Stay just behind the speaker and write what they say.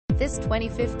This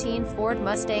 2015 Ford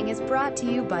Mustang is brought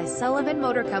to you by Sullivan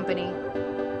Motor Company.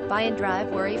 Buy and drive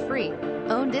worry-free.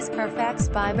 Own this Carfax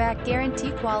buyback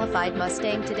guarantee qualified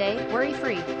Mustang today,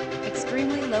 worry-free.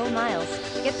 Extremely low miles.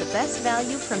 Get the best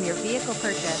value from your vehicle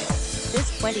purchase. This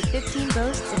 2015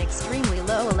 boasts an extremely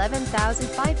low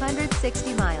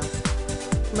 11,560 miles.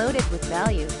 Loaded with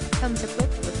value. Comes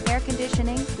equipped with air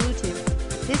conditioning, Bluetooth.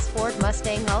 This Ford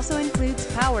Mustang also includes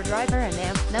power driver and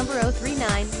amp, number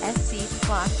 039, S-seat,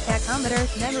 clock,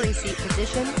 tachometer, memory seat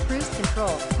position, cruise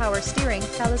control, power steering,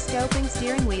 telescoping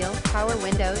steering wheel, power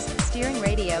windows, steering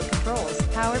radio controls,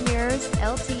 power mirrors,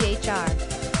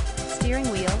 LTHR.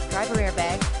 Steering wheel, driver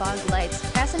airbag, fog lights,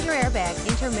 passenger airbag,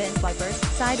 intermittent wipers,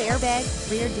 side airbag,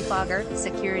 rear defogger,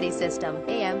 security system,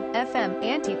 AM, FM,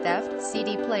 anti-theft,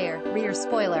 CD player, rear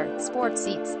spoiler, sports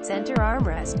seats, center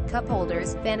armrest, cup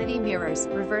holders, vanity mirrors,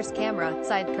 reverse camera,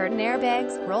 side curtain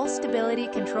airbags, roll stability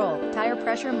control, tire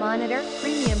pressure monitor,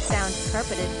 premium sound,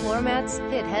 carpeted floor mats,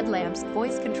 HID headlamps,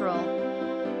 voice control,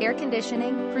 air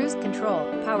conditioning, cruise control,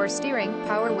 power steering,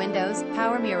 power windows,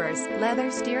 power mirrors,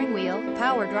 leather steering wheel,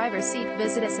 power driver seat.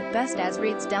 Visit us at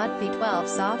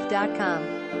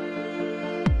bestasreads.v12soft.com.